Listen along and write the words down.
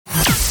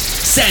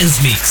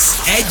Sense Mix.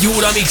 1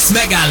 óra mix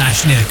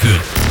megállás nélkül.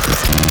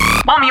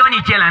 Ami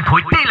annyit jelent,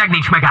 hogy tényleg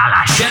nincs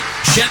megállás.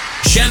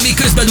 Semmi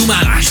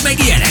közbedumálás, meg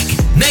ilyenek.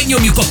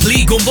 Megnyomjuk a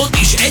play gombot,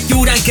 és 1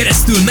 órán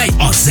keresztül megy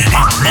a zene.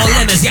 A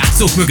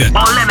lemezjátszók mögött.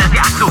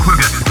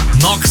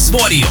 Max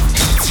Warrior.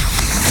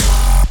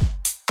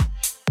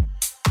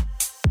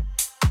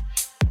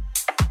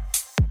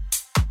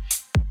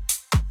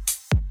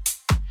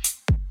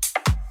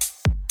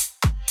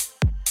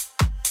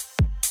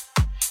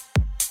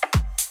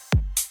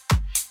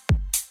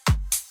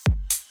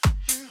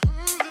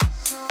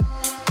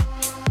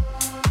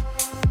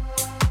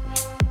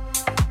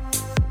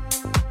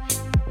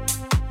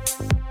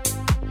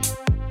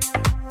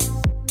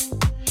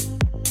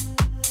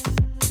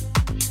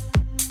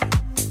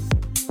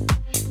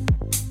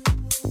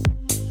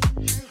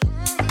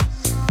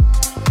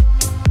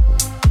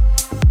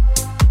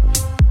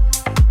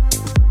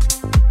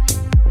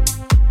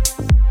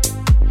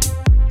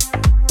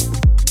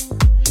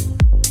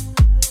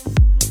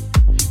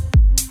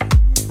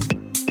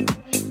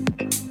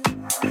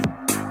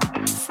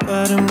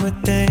 Burden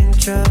with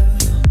danger,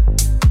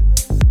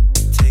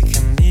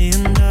 taking me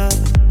under.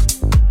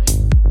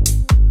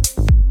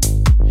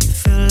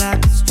 Feel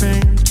like a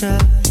stranger,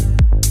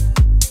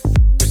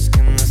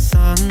 risking the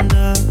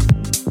thunder.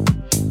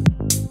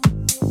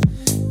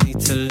 Need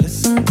to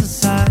listen to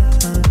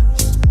silence,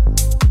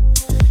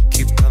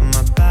 keep up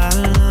my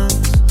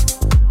balance.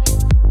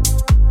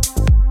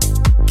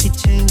 Keep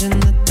changing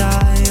the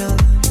dial,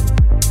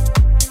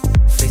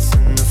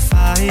 facing the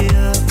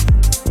fire.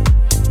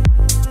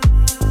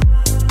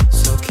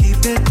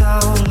 It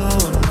down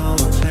low, no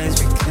place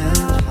we can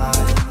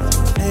hide.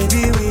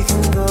 Maybe we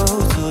can go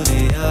to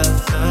the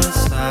other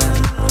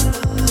side.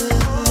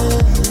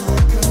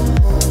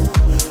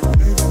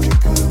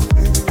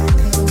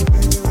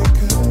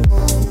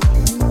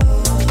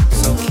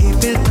 So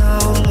keep it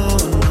down low,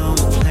 no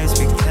place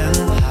we can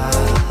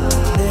hide.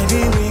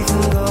 Maybe we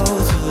can go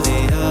to the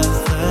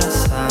other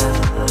side.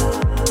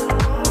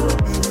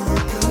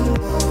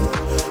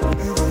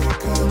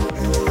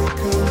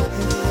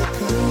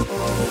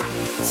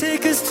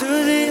 Take us to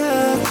the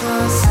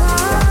other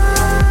side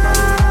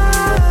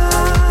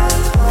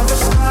of the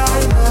sky,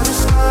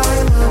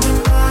 number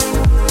 9.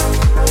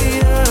 The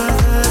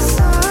other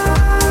side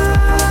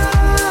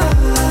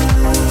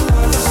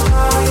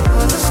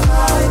of the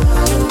sky,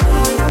 number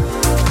 9.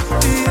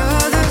 The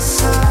other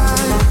side.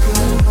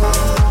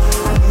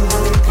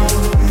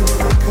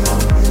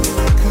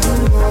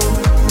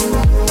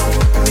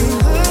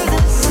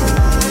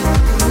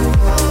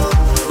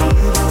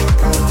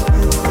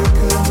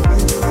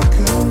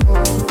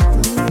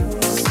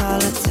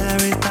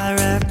 Solitary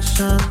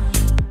direction,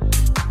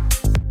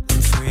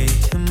 I'm free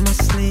in my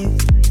sleep.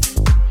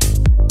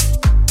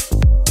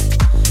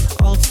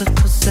 Altered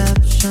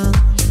perception,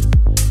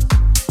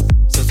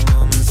 those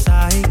moments I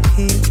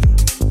keep.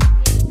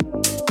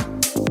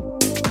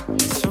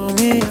 Show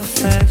me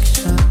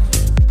affection,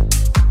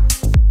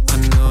 I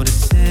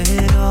notice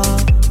it all.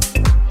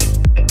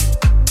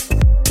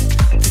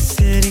 The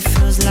city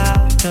feels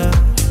louder,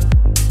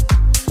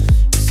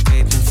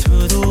 escaping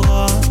through the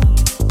wall.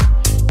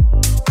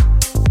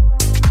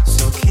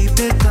 Keep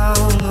it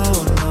down low,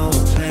 no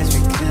place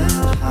we can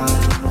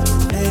hide.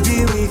 Maybe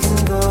we can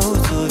go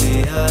to the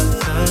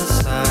other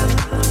side.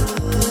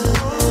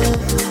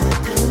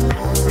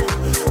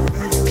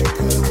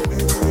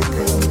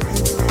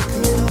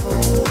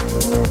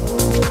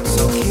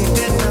 So keep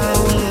it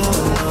down low,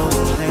 no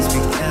place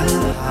we can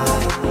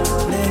hide.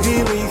 Maybe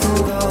we can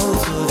go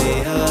to the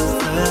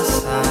other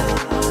side.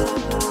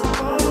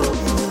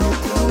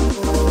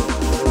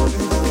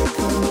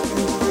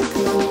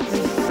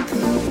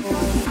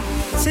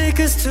 Take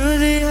us to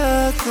the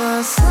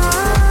other side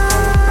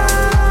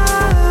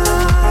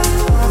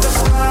of the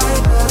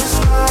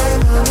sky,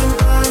 number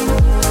 9.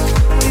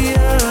 The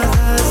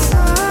other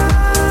side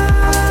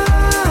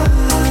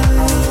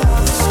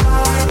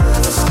of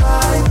the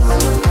sky,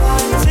 number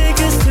 9. Take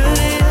us to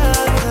the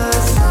other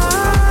side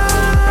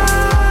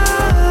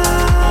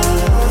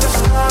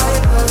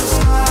of the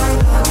sky,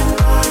 number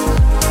 9.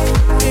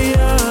 The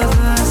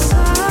other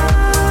side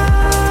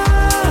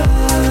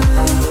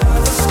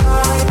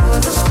of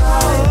the sky,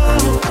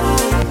 number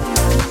 9.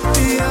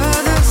 The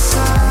other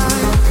side.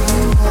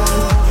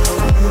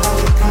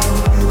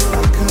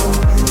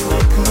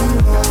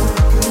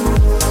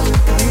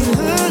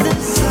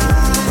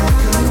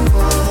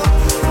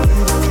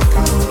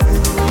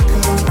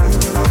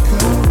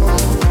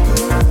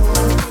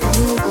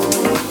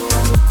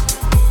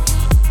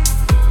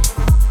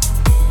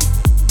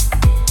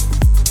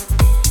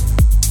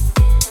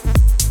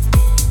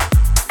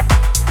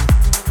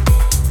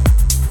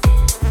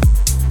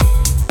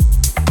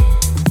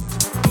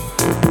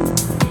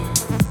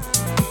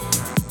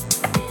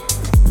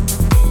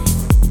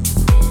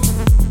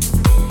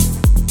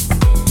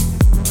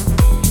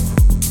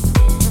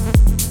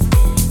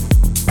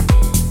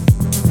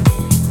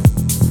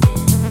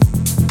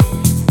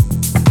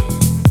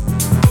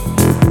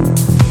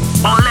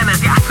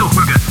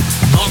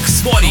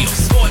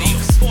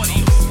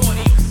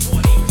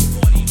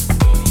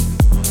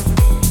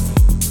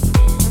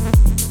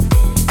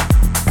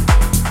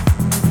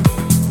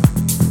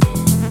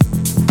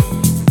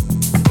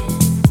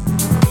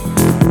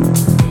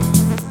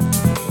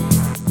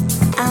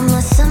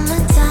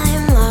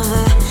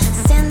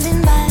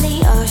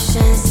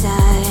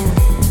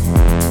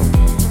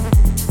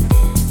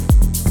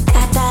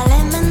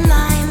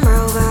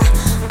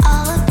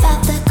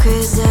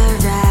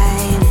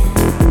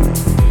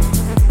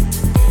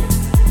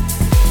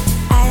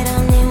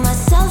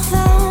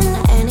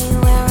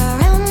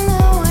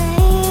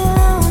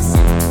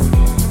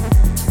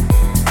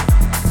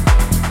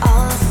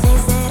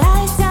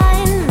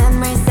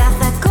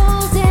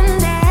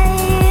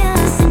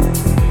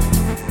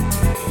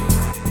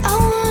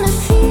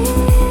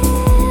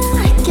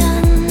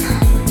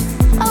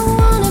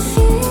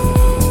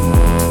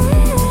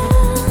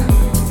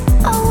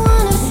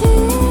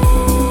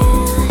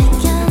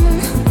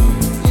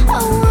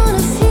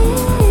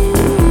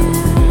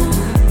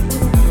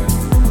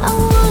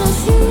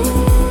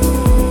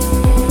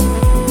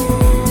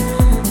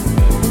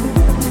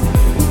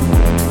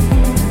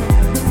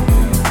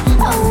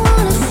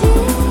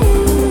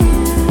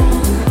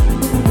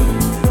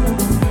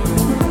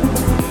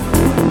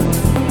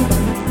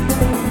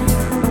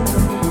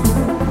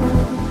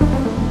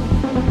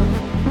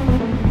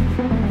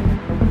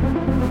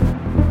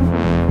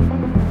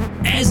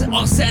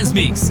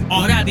 Mix,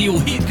 a rádió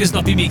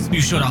hétköznapi mix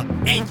műsora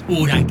 1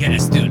 órán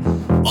keresztül.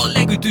 A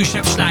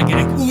legütősebb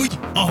slágerek úgy,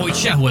 ahogy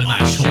sehol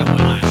máshol.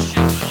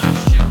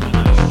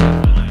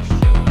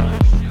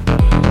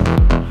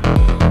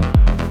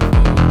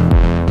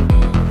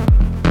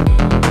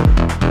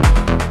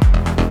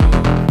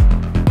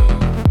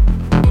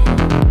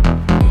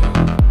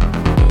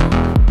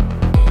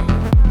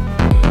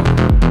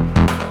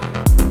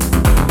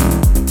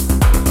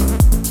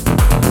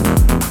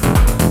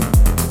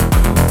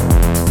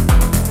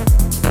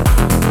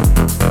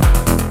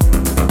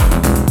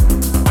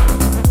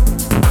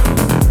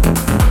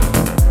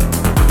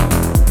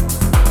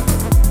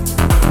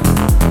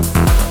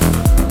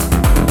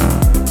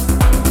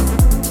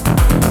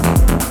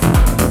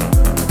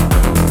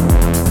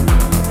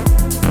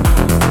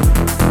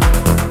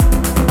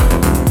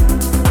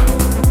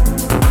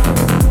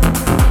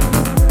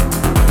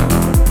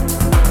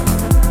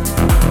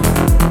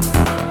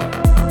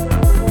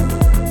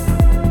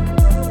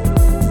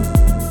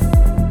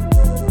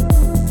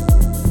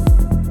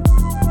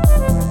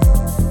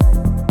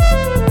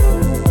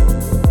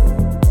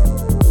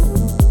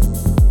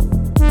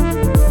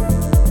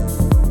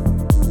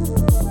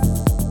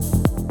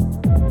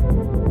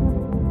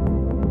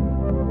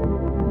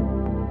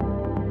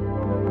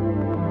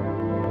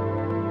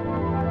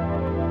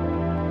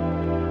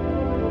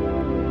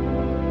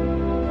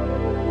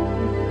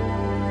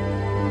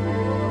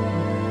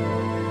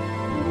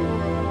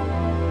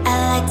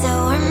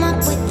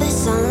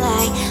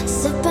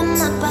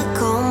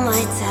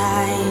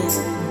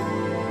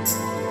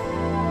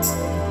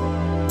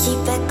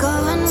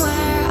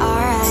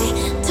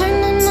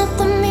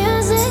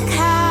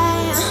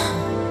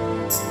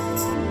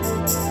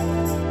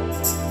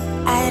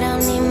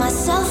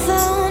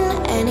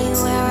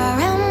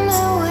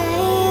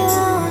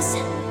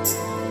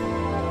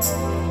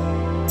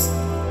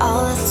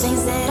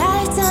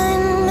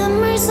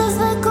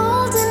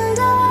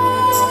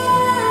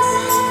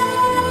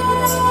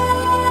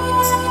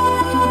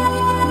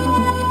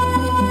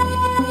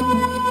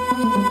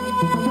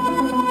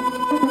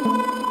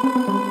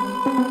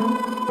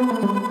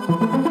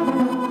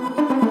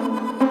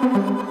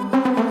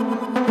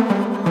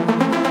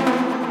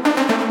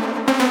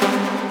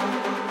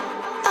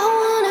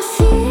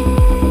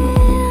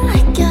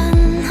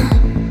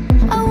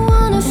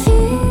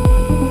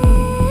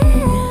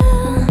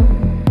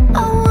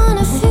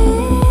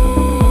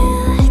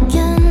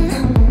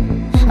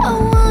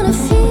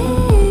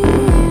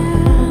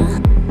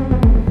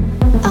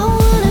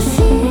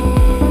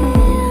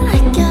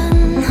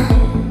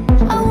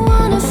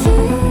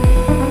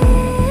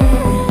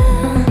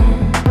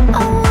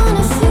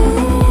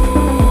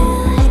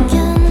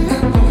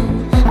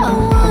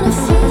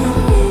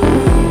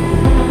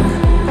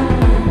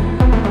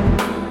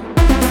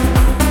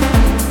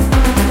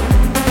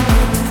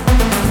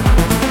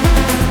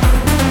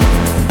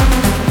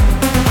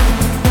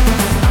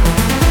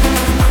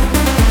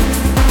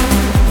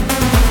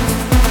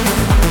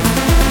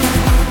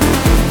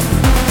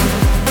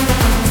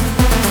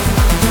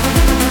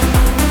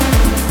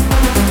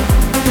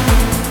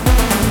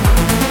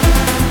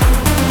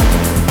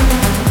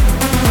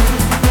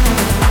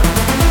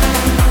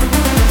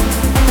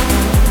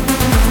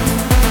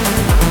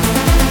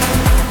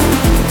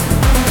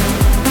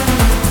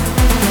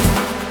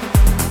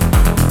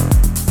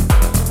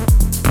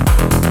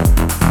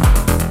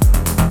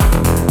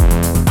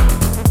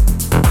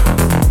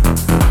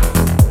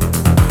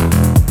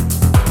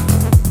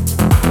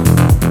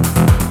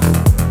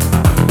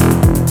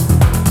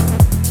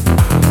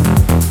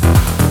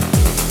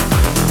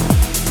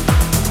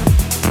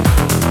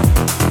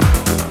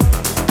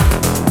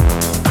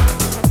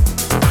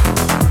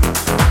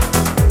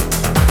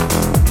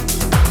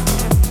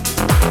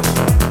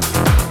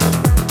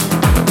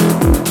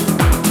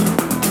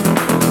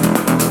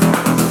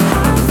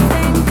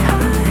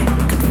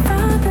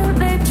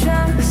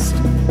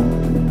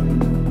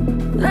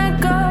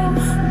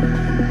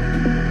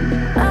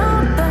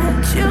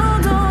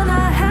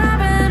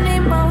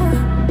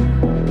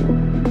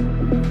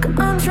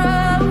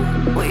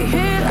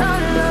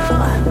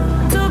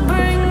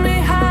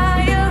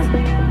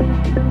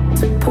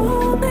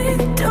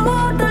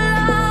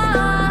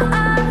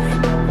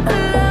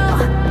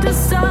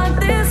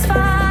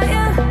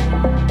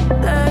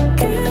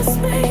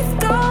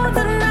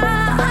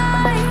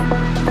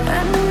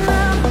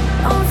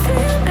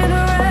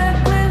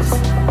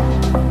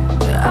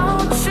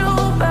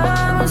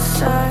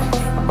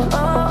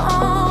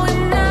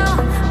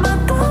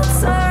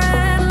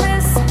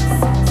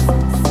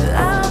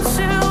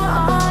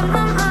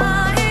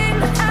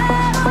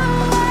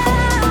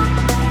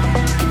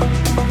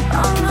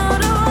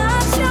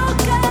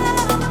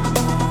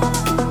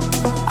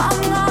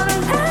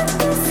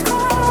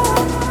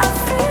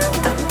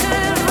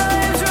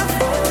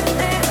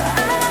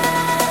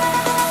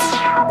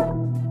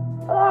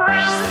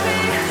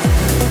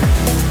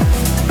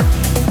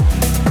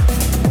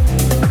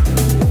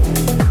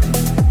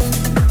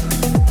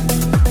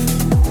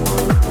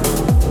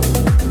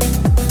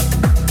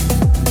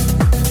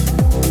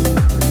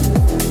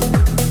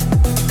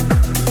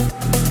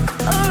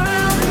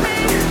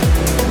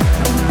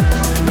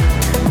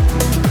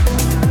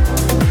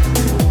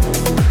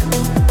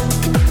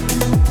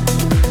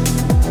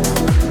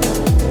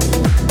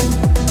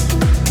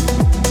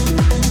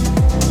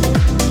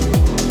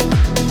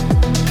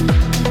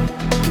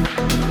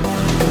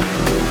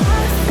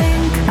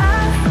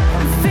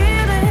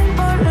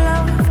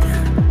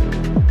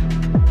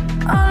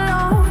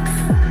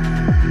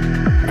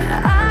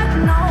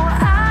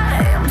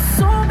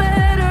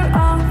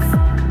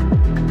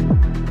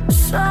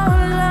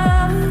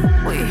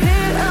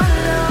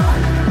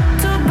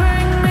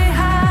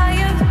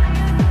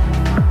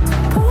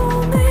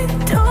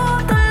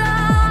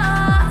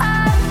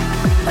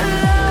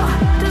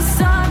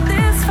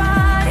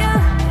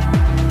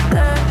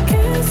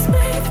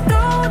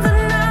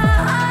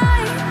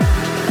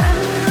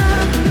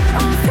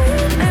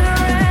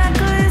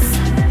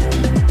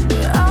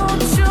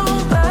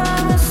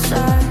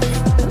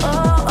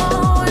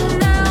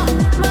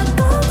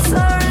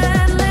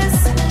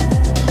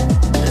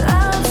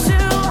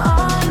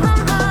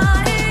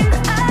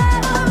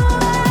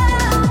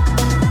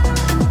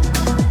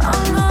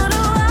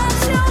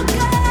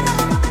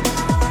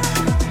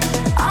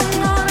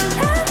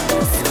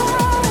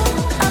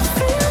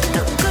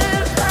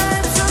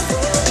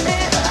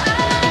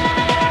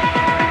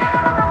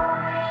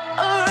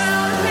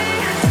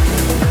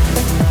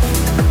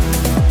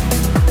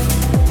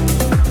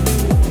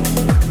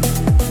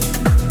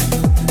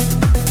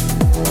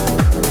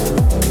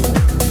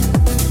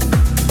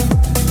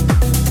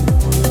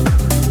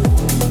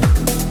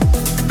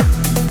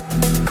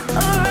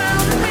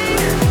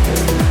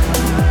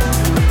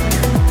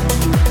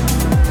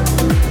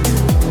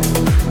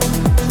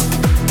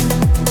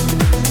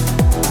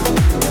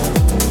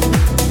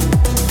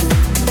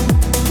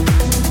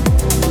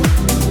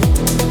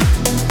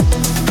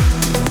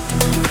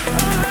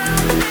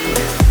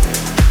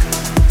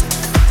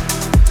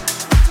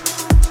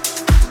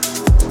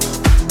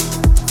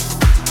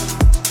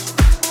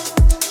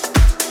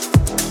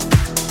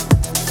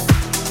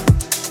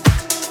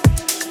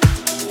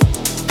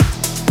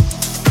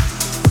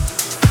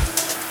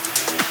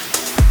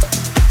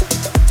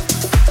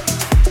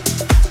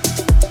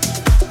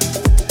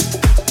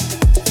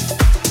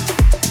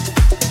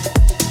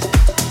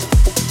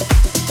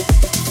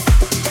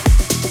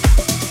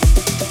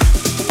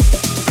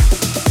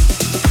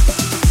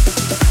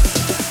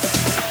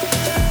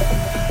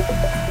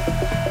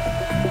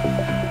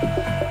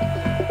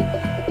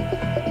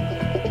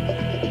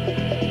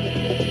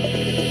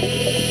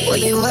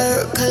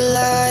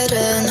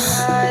 colliding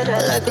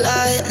like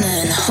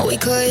lightning. We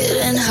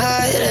couldn't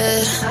hide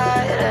it.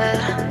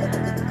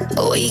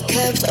 We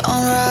kept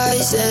on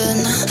rising,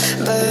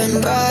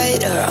 burn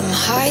brighter. I'm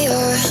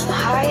higher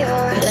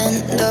than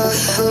the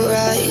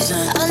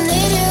horizon. I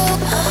need you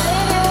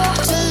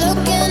to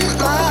look in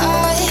my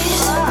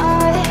eyes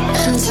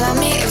and tell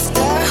me if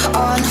they're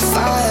on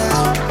fire.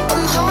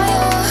 I'm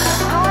higher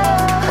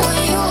when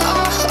you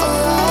are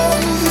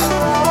around.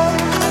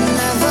 I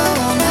never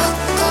wanna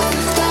come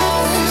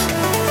down.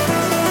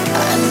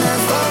 I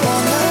never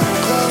wanna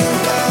come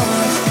down.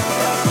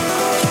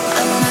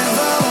 I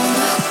never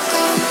wanna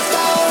come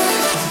down.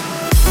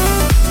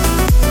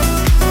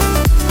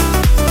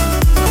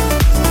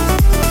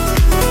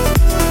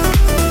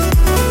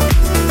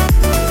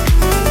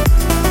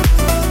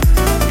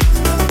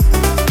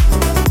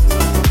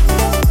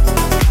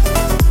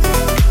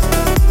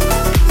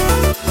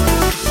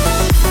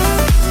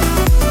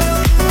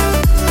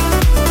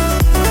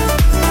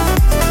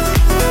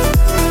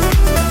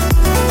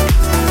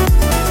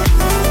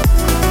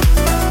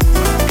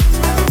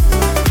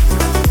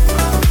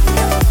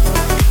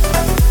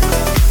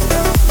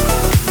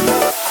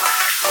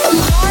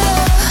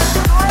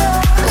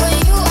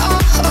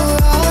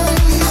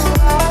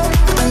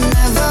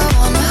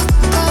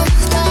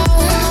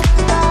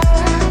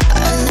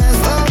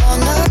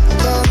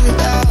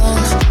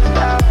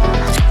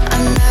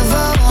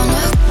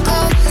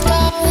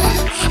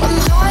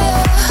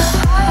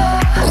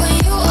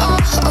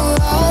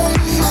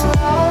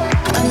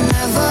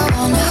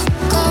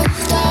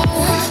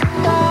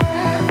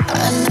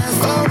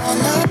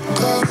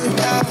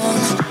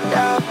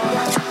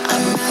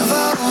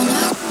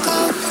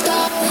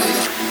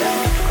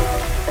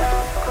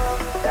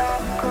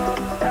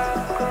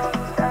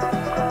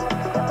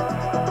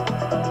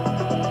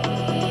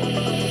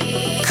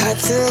 Cut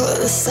through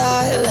the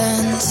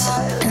silence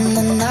in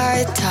the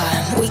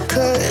nighttime. We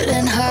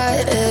couldn't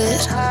hide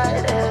it.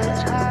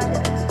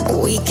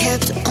 We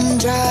kept on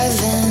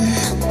driving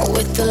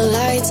with the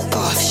lights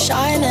off,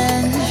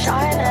 shining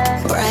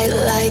bright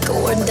like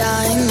we're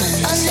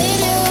diamonds. I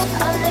need you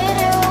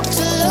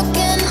to look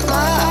in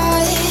my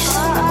eyes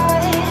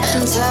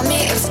and tell me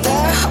if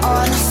they're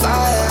on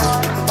fire.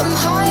 I'm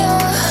higher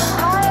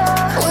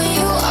when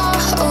you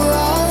are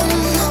around.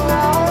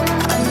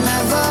 I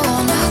never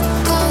wanna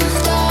come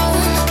down.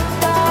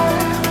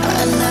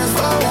 I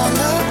never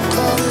wanna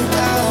come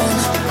down.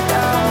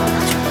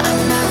 I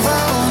never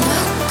wanna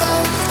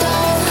come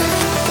down.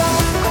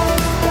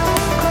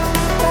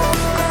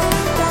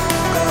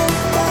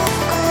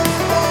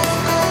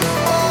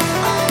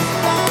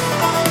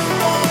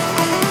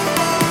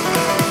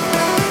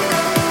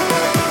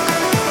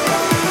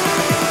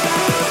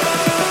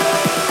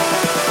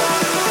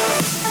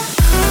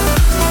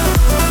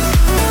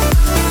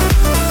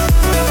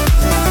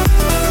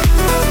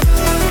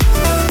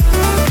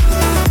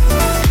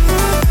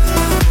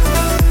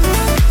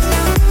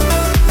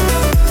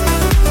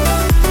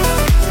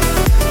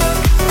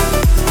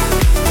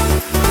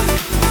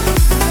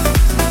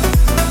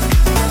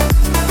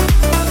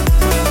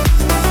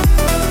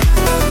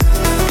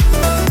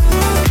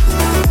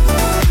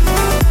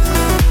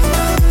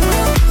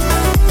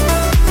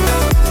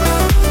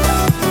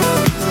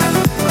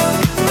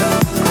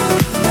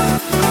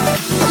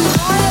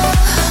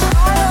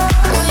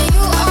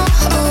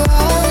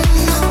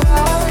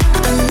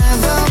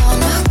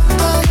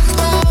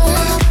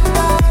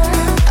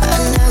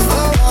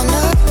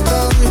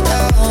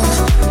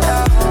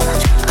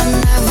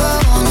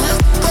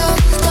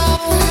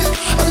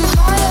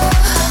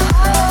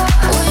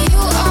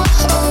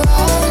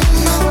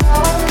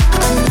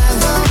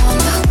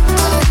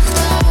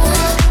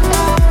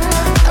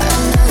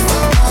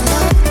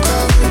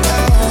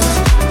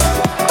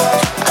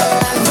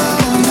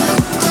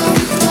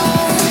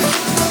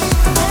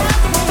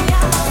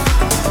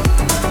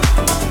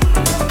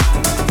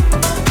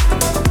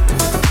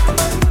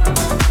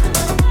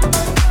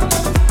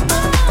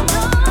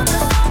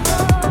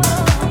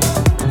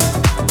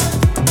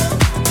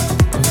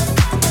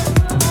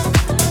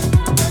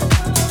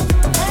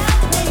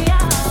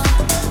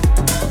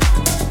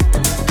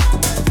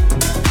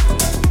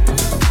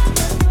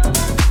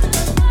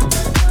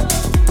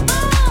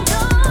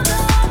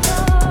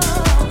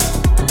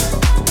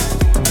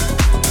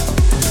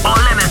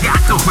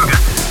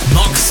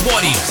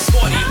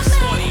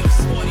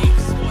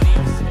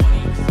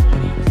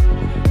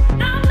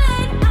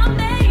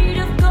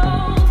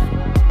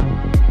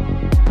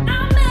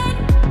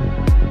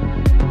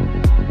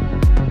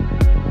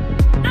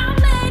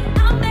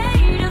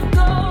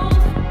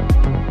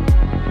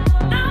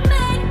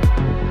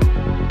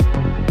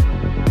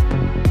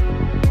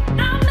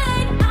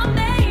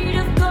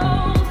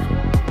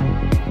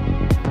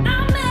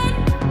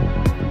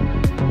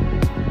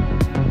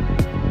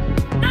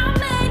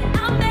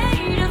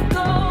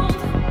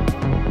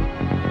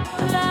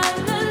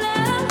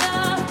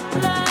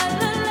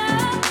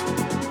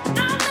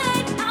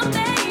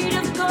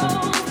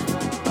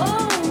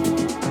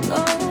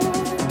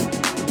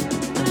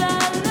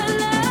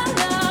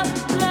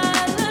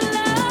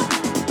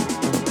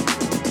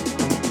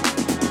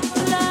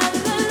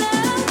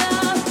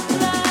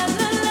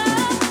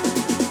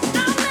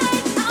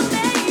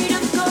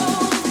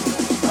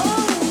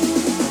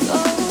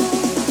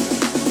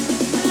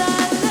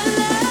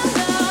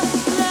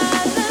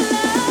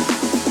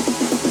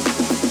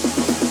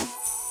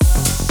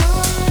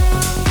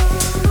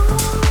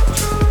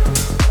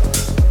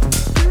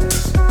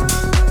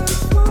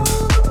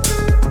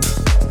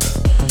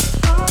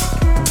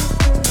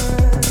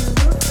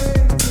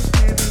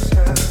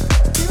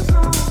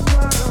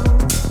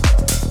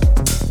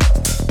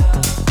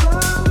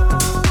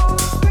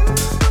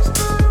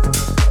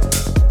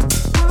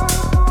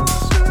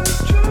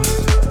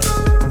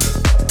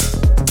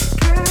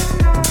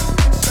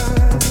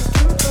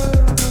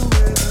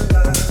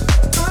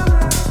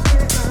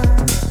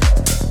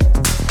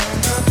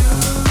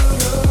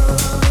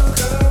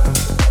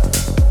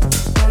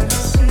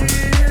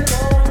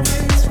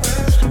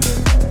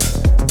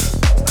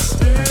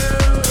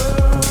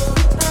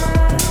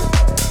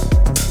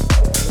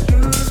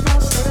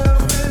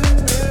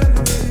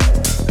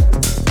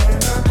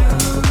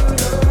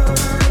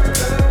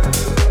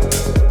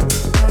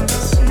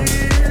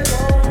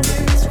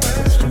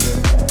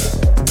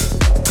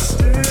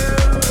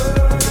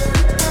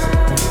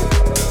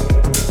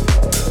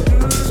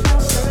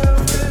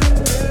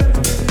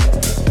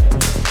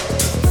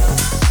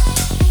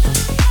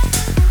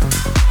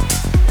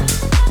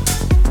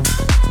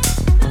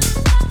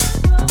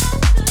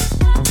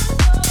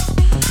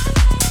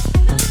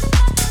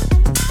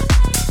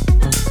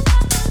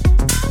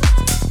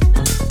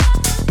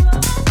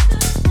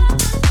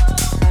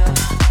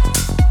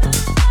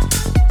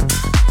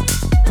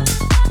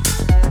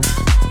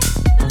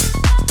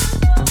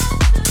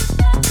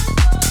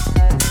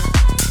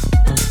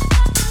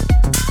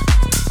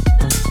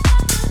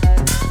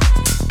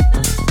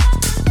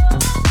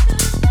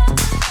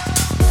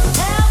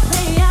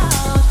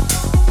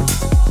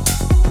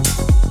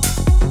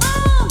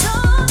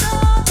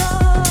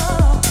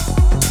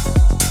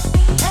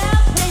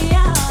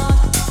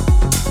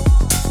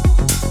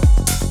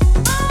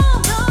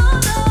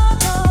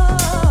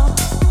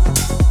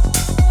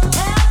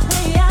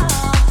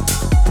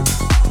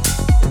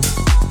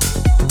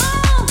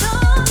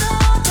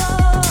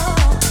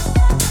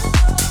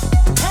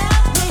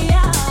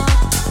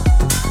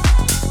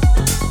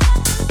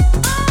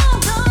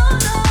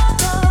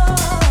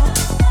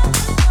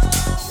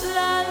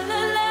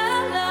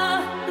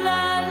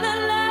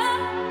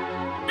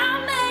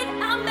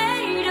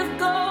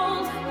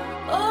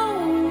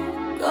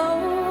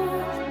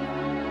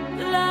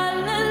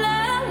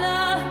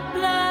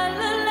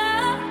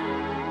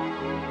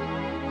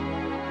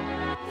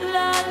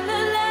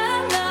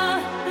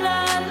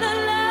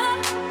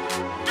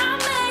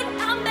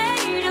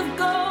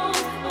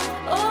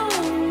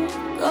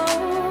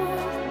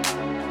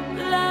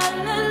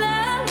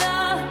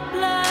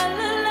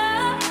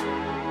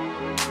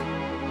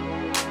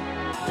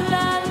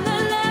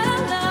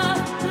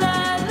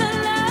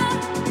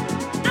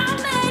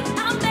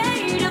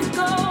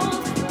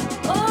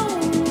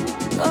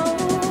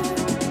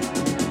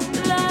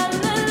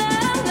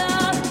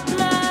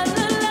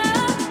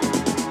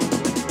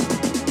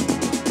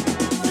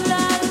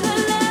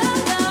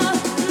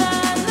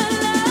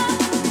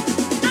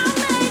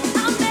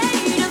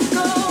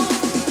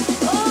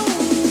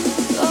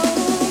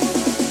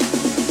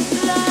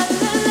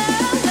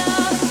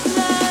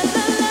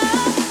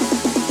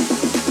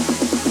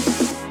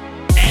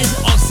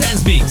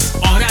 Dance Mix,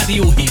 a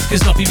rádió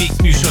hétköznapi mix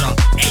műsora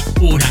 1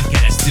 órán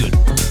keresztül.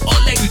 A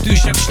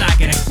legütősebb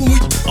slágerek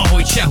úgy,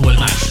 ahogy sehol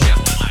máshol.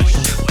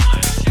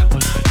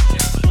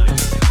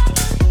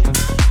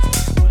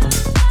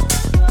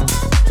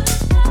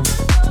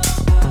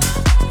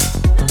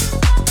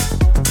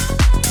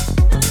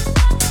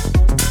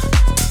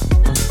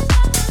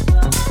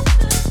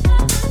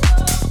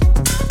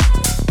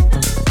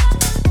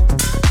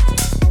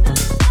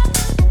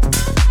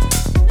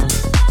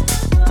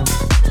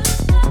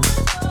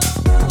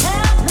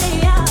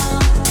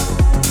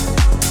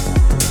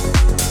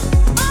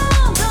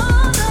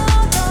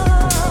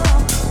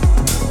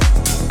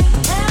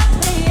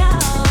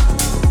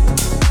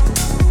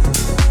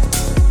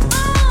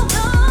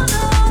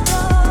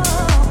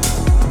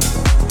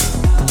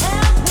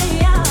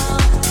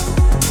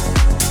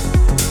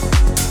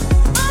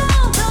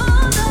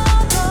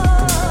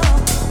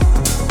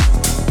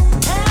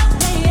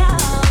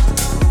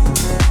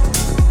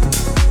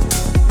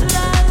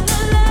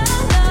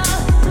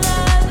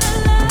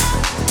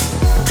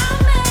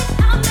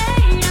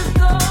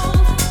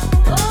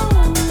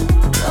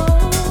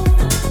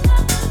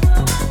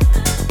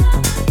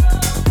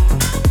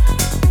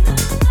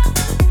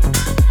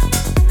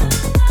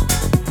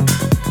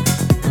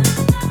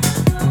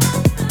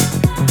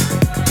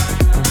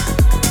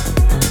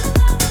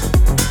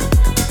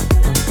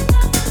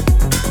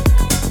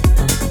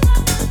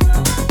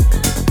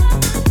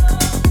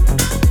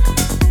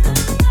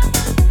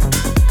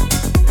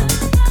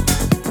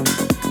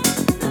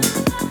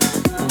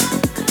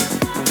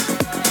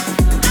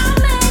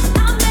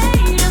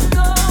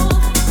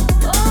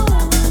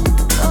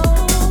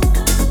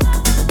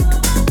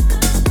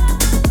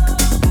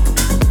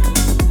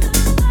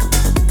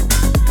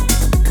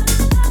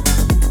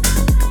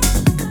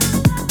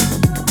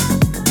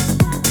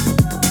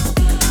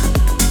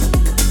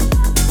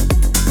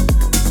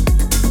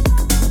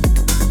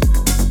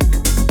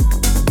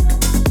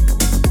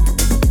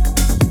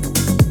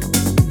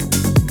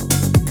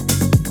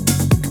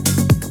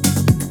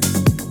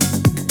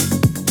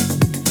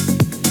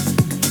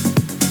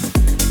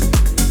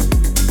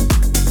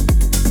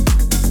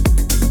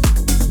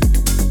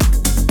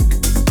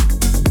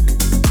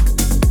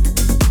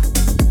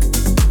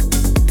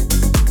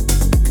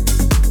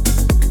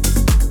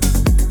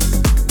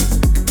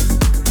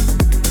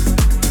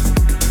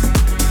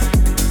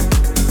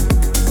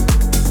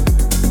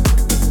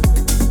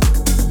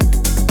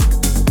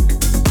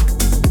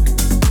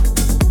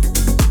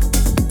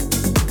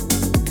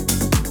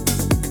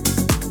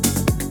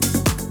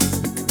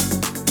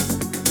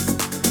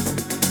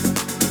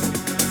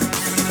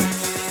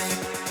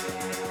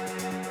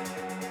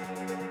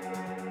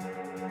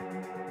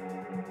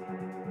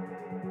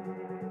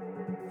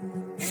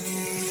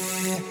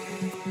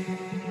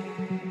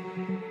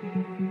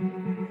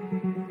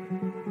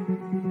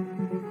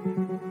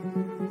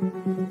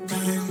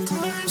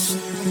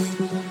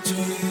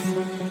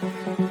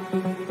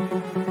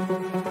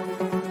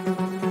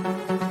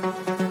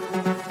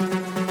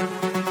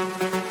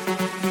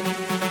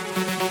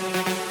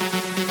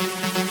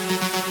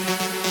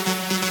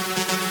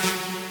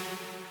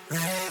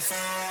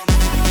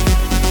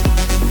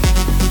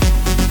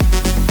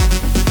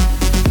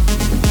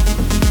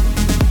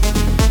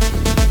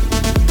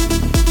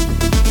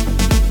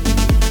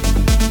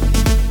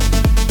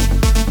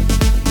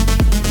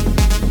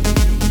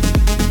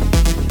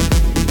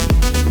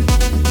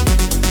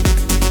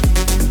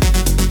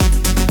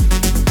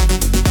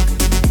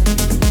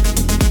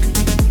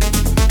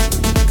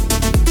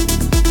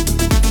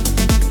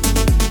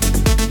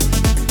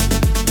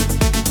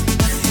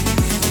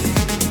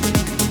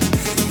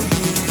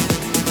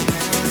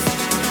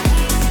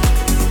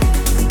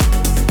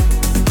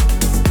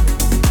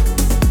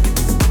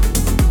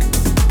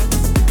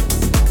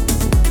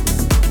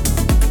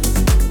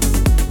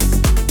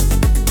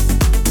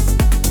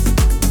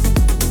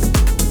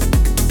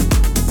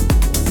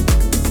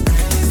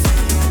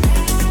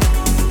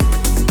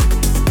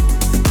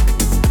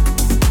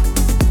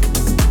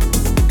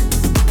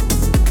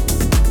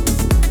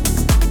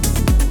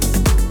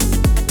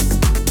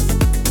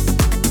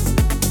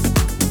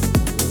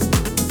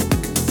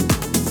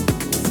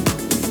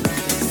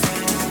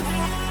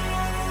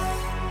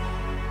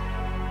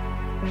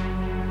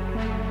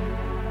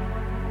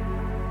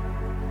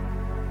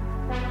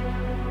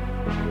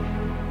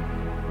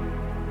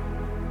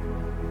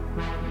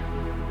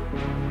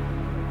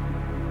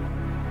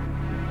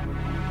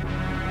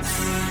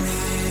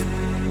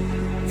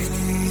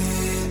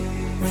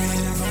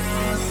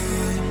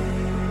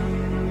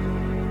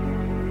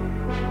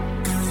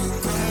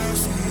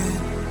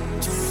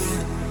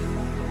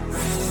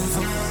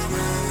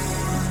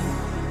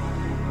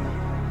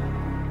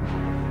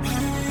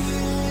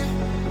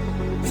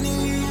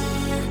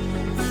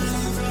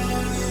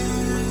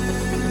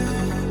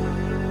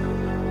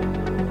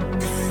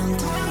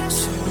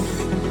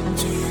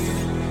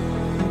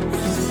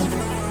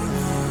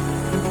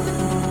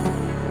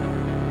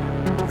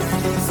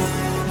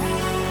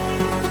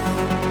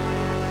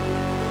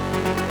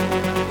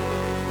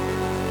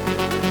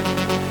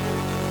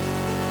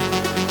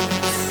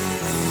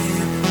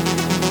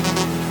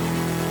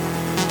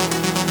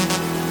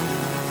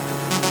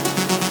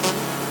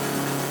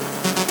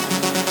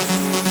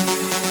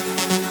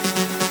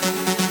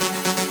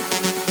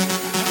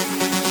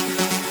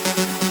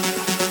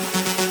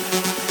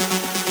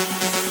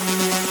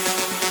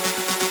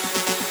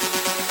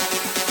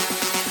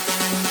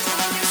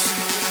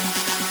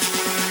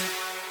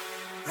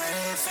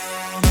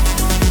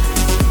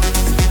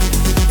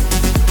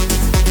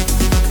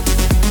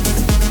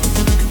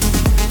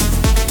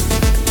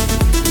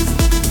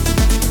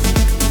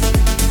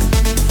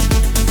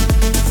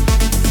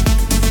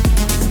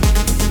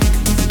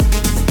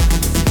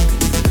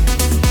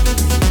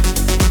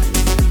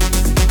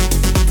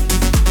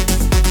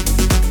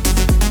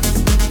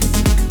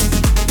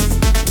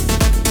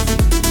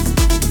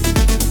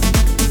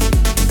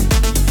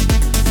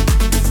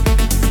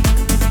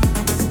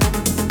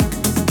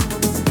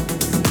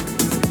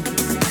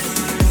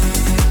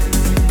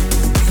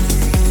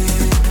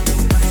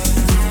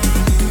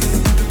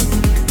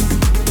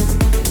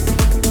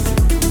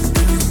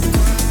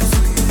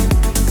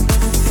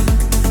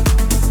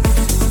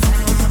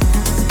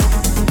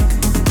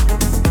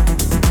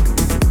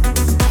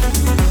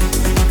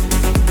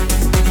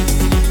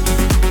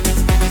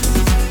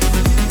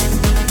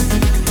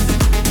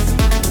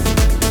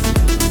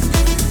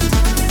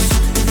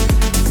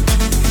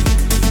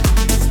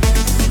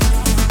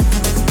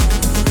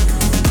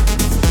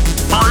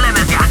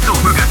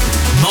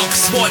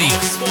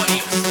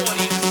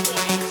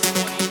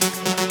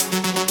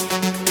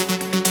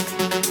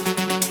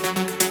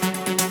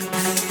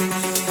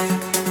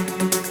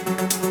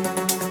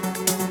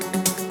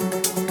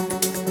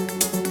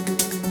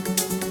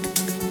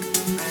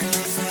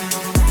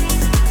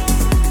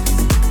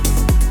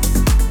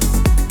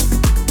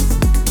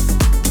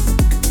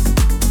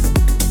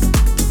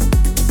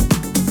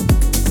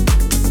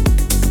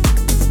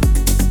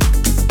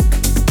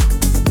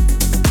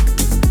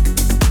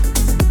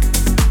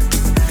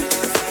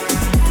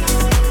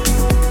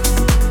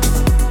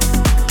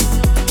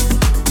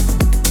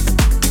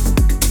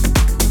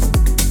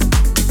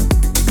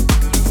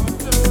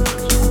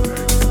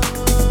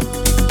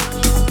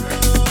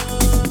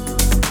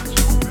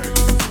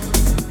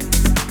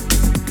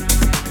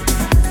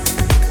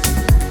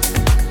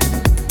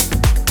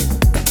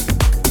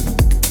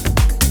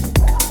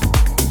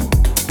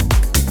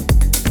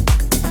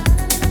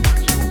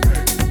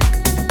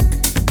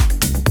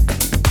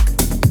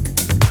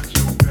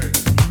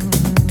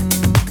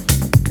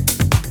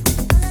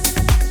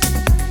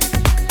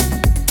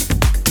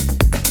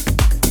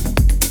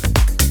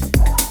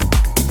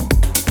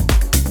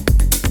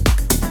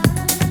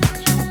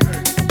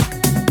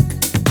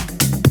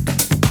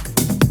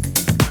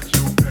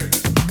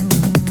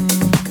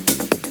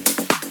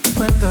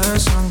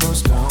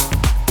 goes down,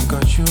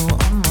 got you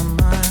on my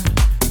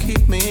mind.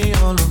 Keep me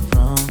all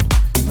around,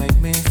 make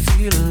me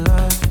feel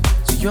alive.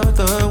 So you're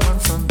the one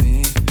for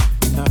me,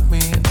 knock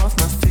me off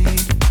my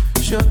feet.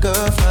 Sugar,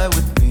 fly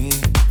with me,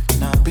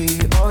 and I'll be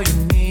all you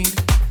need.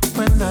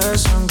 When the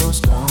sun goes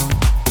down,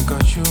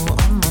 got you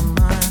on my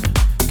mind.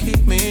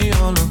 Keep me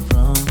all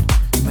around,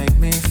 make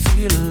me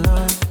feel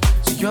alive.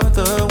 So you're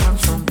the one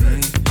for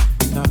me,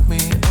 knock me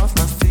off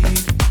my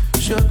feet.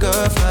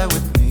 Sugar, fly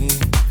with me,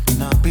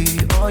 and I'll be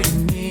all you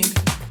need.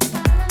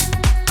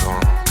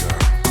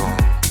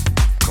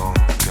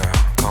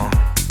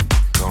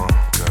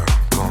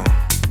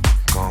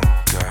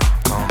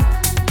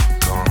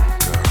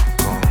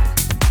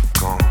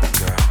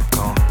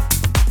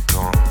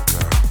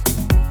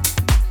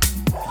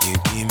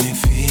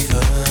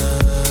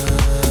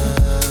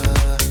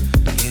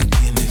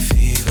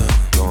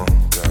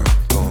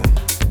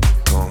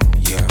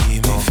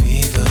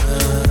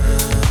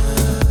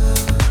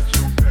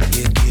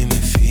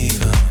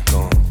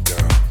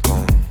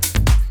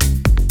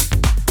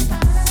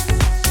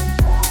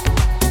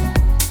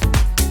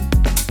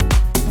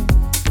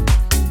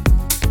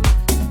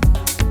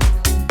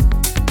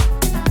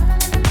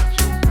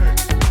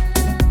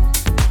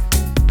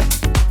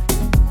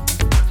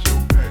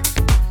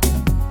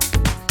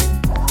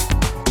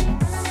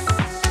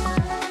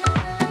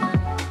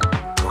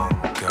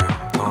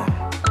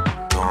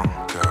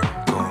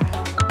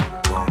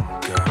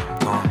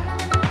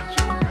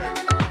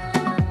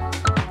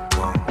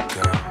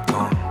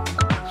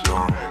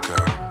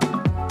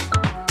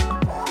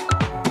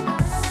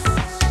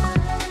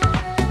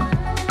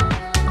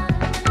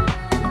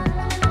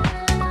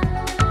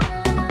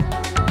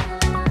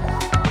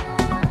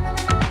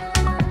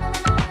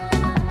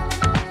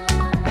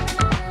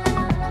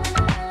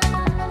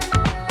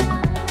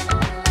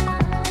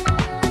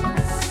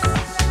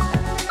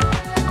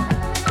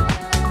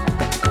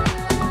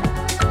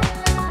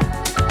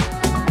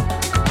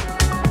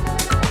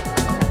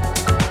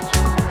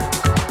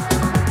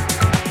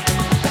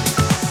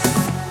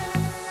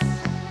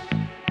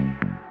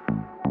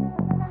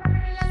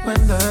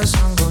 When the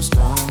sun goes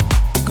down,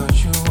 got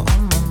you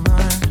on my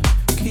mind.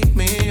 Keep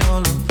me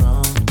all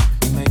around,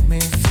 make me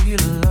feel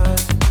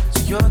alive. So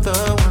you're the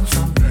one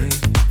for me,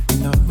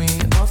 knock me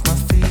off my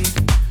feet.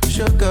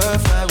 Sugar,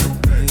 fly with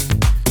me,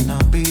 and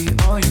I'll be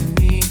all you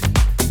need.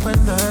 When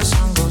the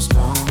sun goes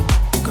down,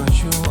 got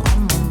you on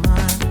my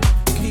mind.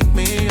 Keep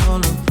me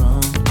all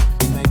around,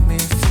 make me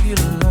feel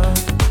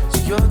alive. So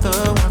you're the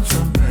one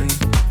for me,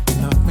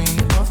 knock me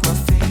off my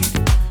feet.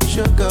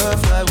 Sugar,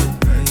 fly with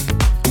me,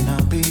 and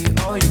I'll be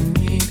all you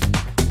need.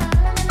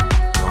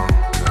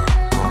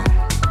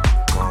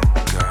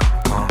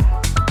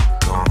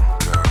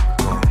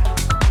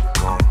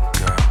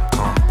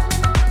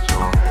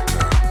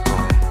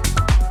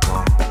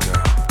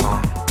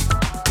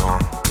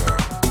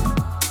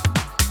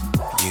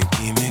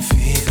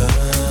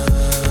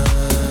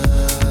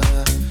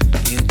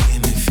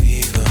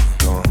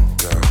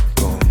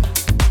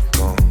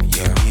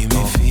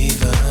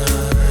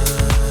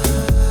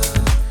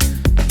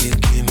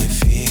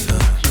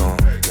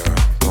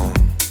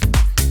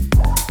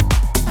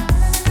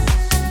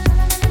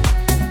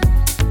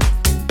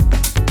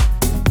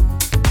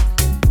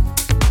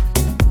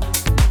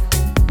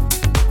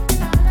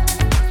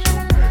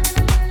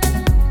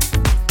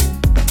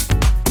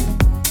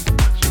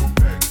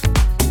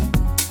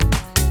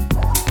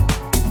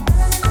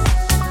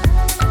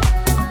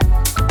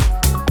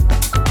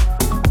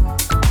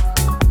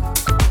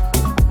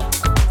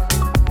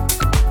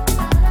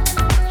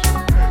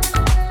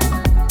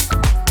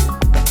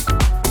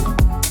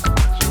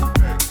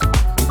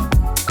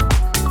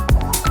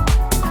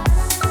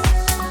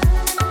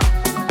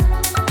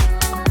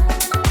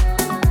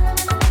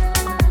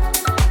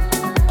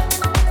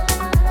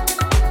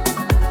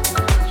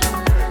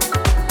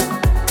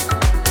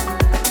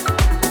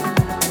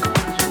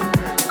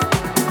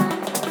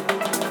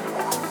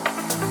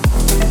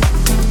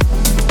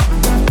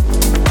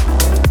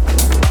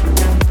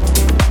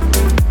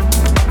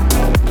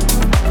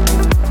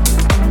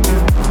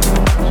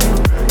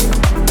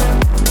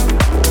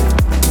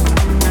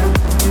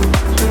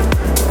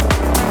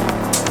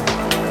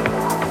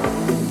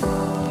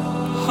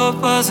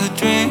 Was a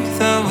drink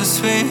that was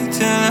sweet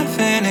till I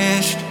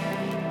finished,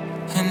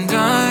 and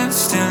I'm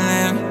still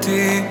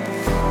empty.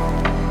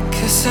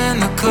 Kissing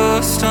the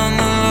coast on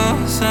the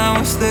lows I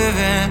was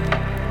living.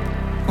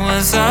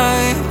 Was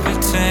I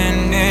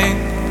pretending?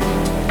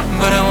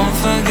 But I won't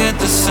forget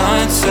the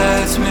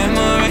sunsets,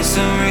 memories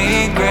and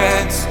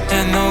regrets,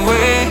 and the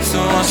waves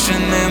are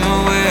washing them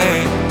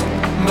away.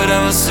 But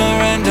I will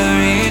surrender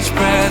each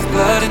breath,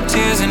 blood and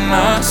tears and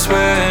I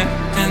sweat,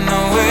 and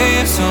the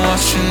waves are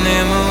washing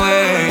them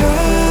away.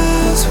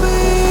 As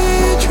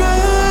we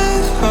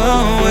drive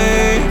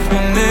away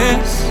from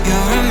this,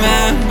 you'll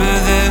remember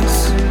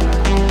this.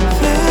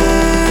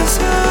 There's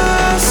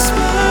a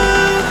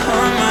smile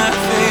on my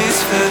face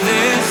for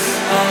this,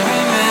 I'll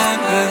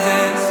remember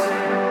this.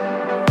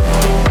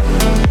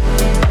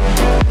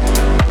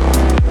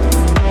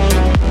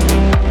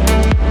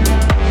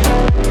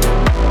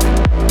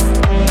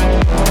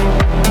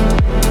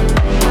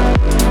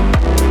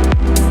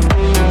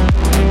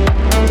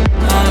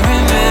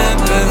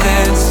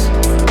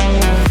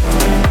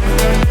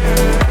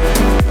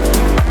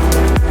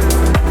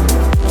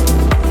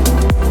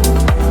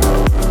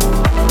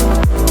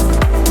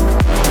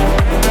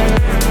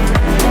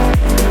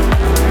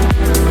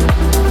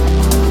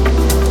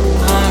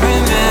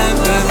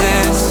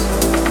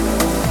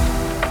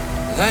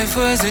 life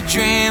was a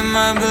dream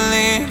I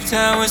believed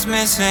I was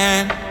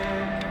missing.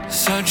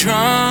 So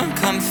drunk,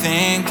 I'm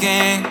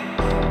thinking.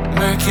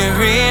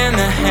 Mercury in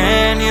the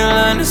hand, you'll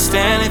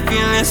understand if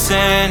you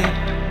listen.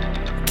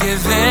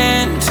 Give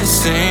in to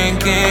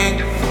sinking,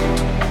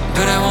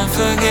 but I won't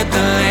forget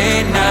the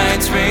late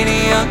nights,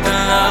 radio the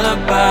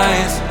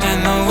lullabies, and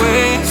the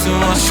waves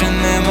washing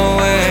them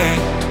away.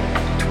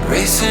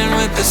 Racing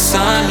with the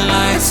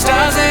sunlight,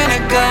 stars in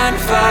a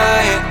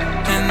gunfight,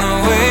 and the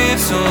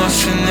waves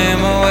washing them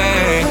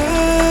away.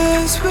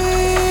 As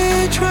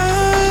we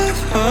drive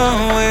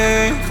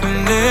away from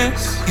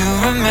this, you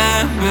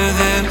remember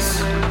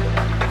this.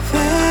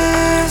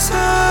 There's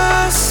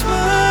a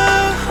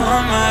smile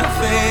on my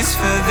face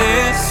for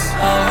this.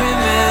 I'll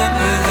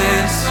remember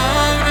this.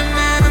 I'll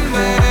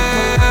remember,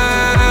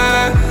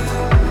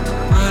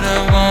 but I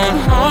won't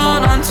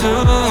hold on to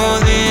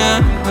the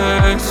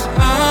embers.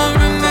 I'll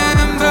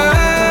remember.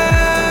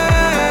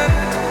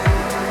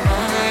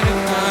 Already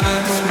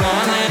was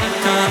more than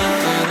enough,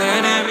 but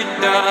let it be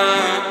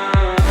done.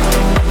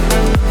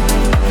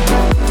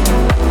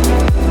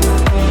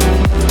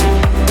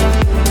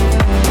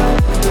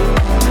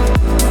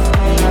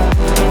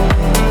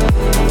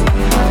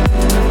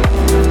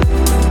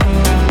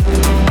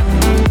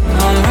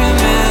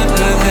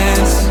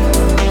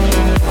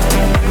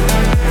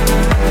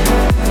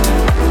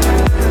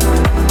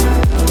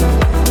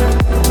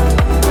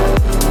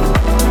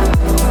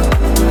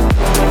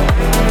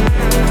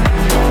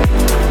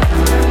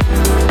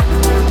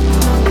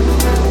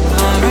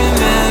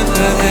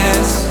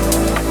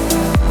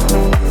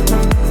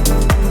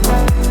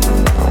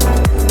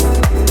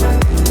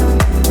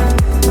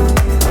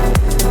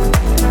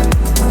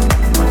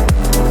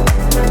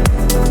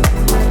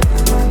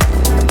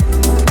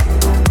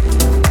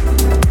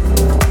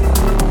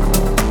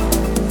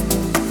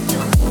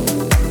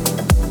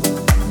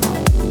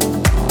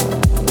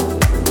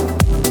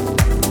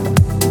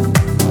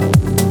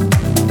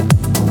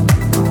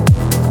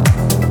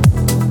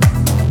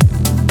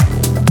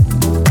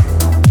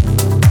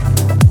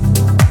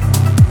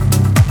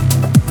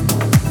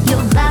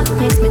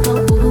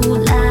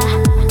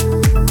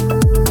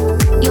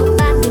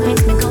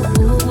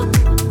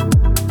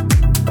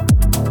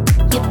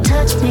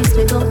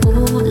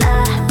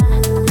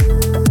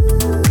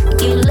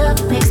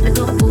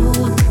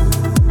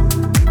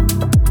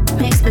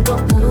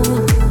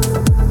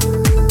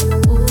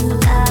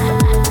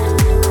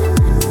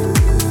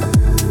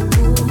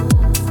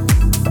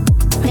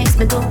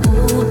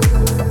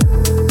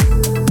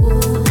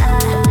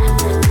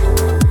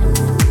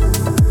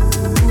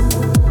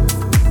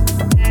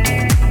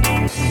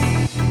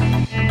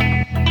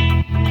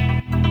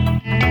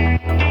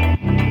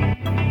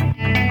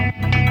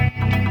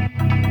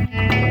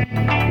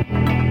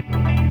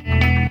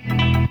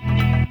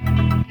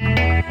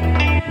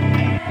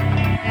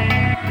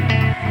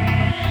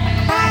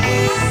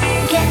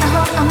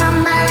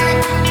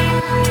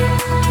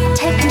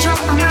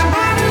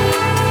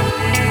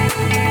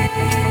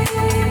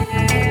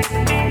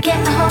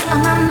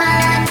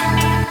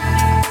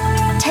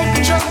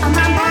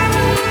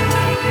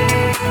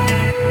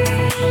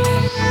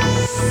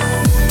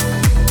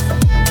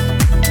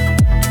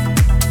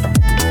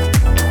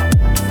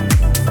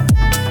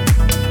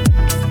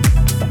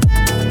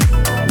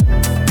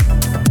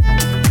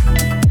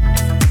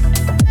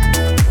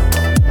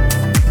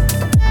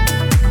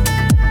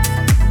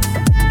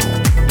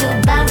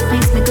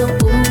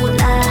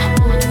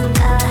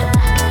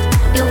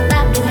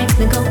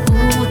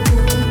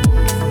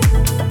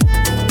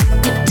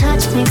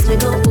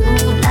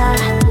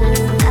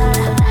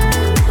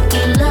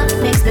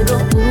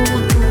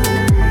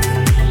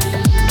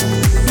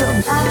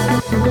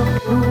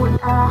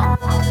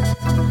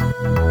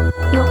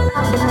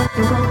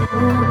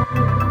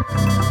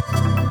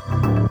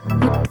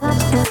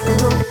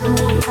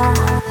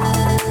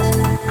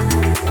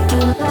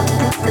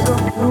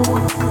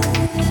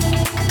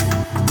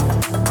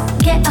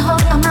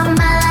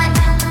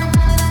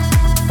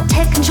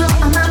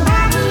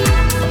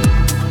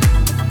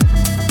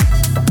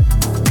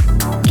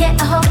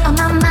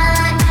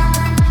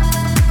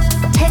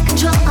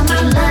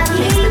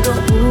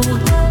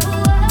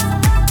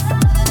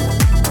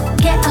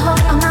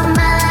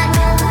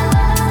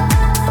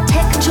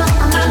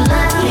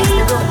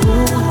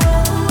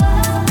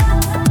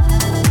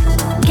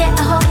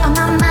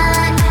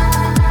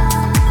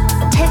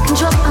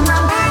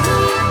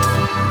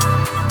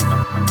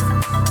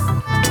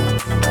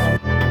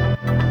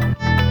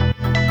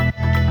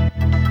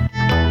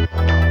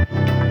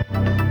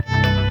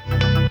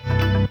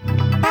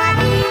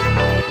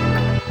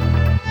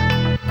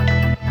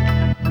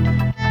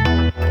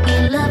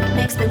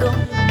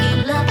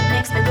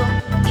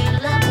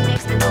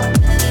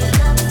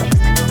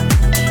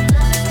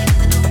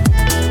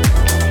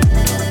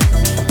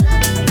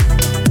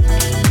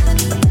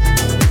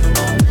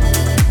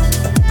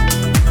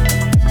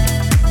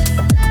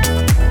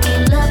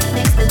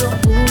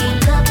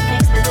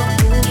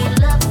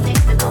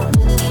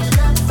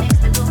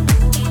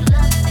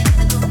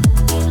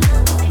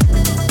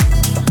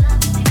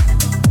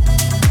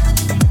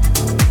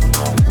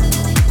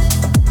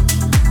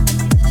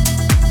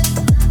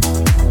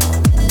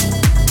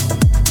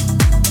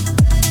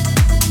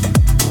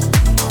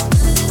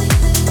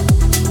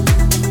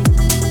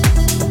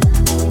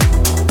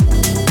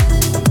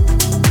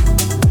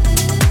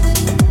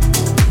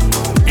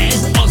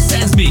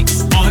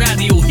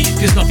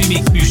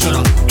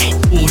 műsora 1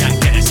 órán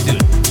keresztül.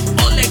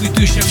 A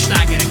legütősebb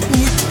slágerek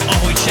úgy,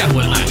 ahogy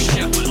sehol más.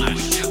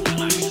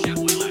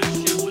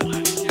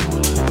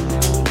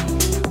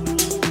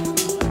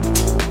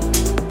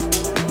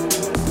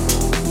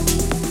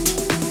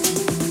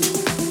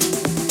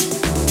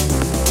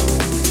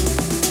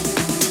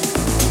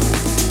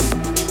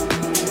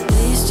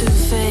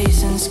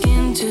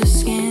 Skin to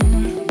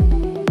skin,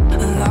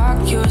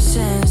 unlock your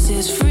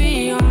senses,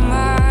 free your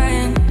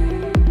mind,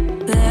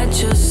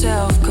 let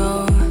yourself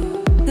go,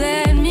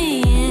 let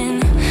me in,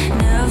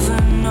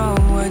 never know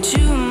what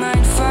you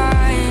might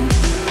find,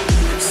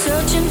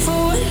 searching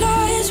for what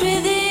lies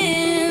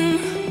within,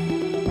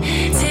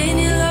 taking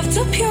your love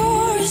to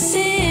pure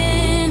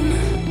sin,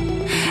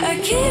 a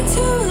key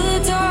to the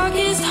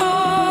darkest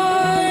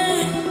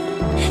heart,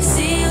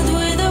 sealed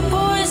with a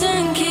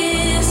poison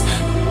kiss,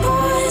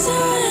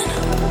 poison.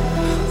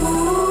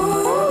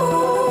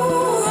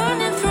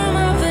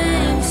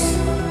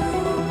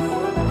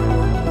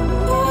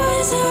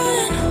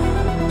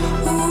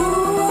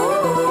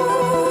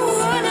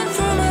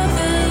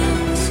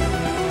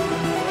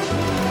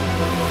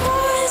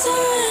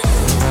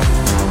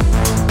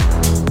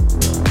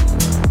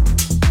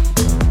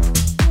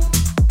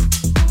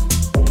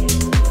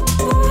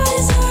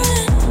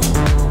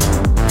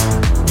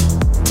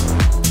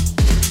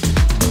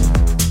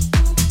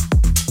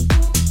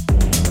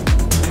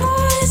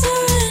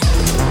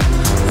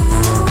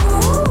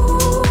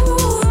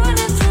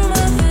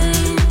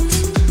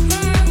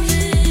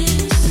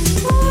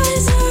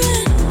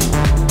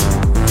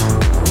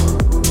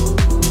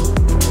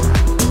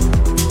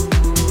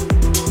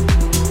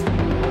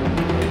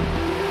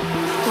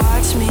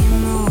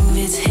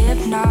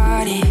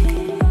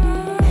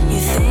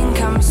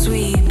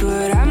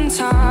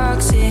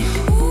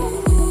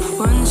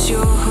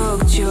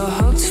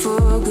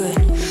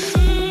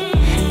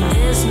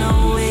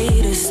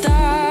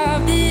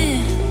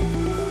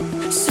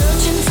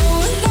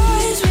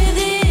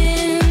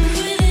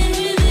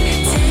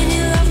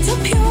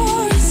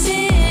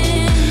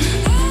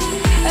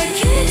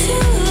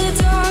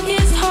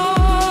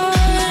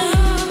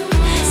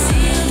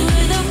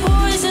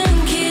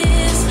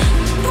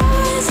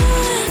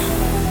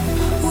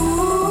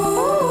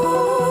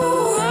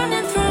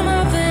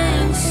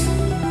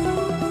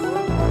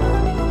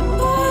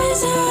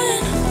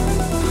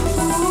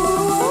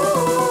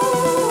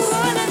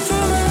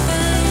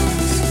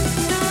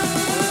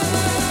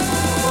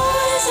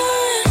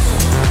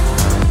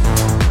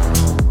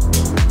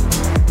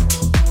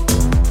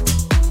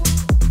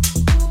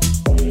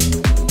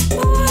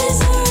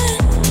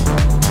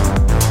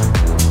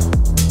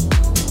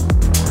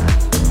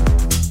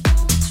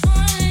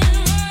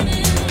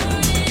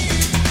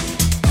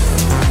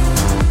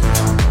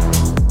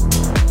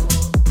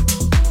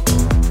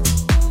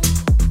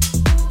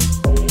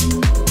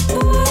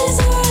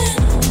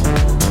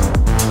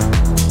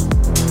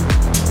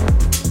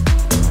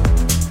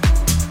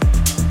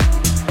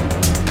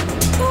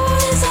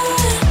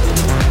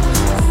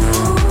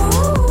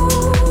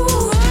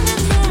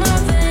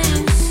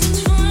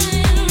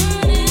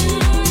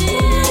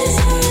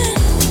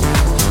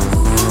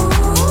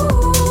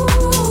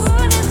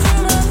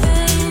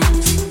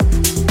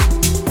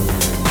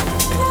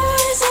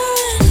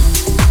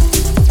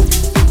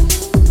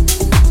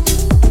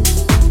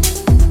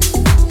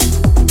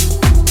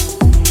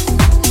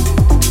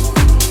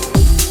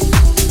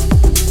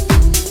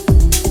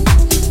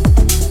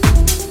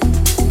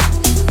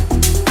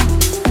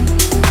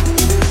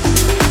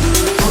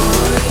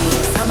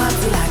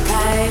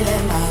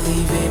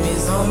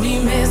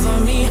 Maison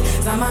mi,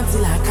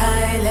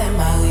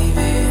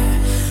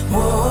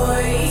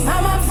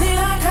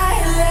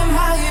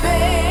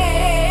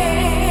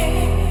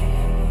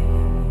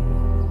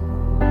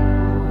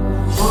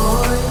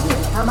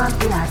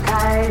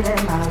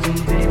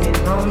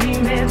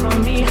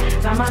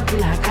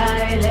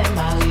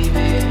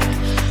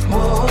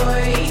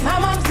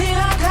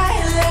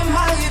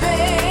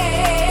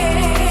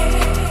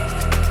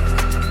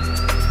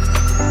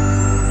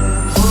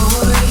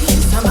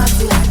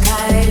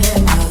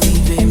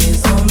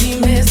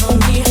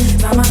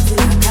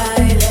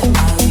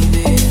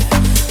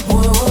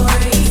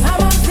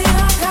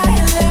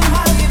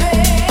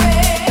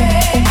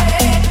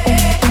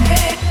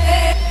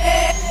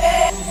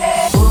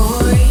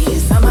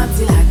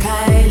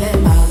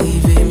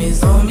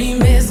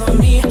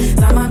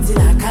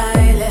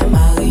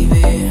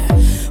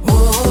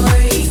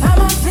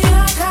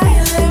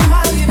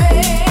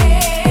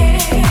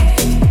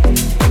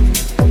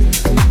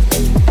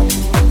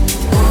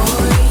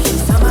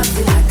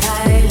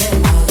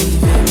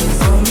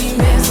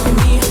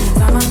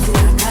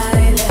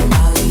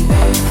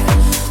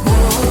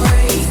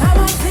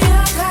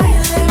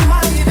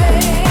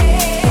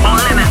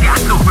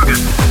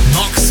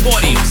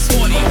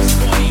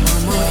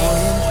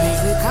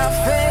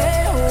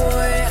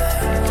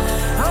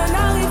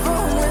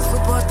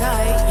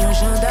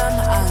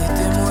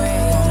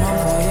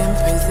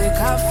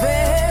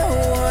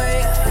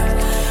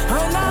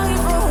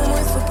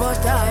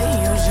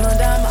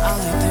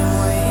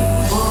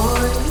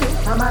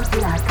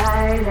 m'appelle la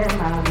caille, elle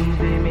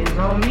m'arrive.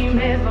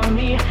 Mes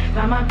amis,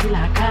 ça m'appelle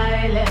la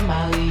caille, elle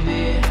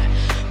m'arrive.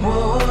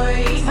 Oh,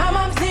 ça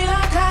m'appelle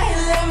la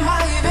caille, elle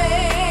m'arrive.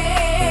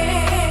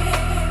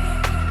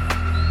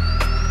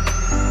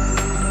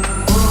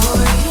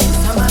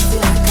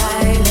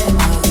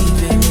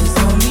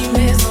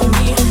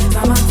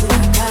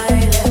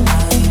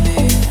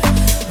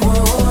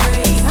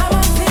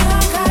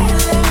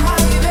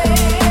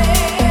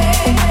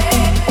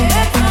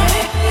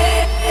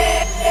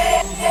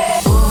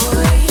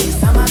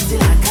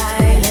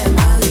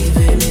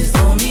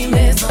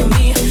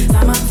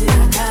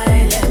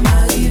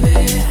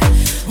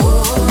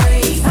 Oh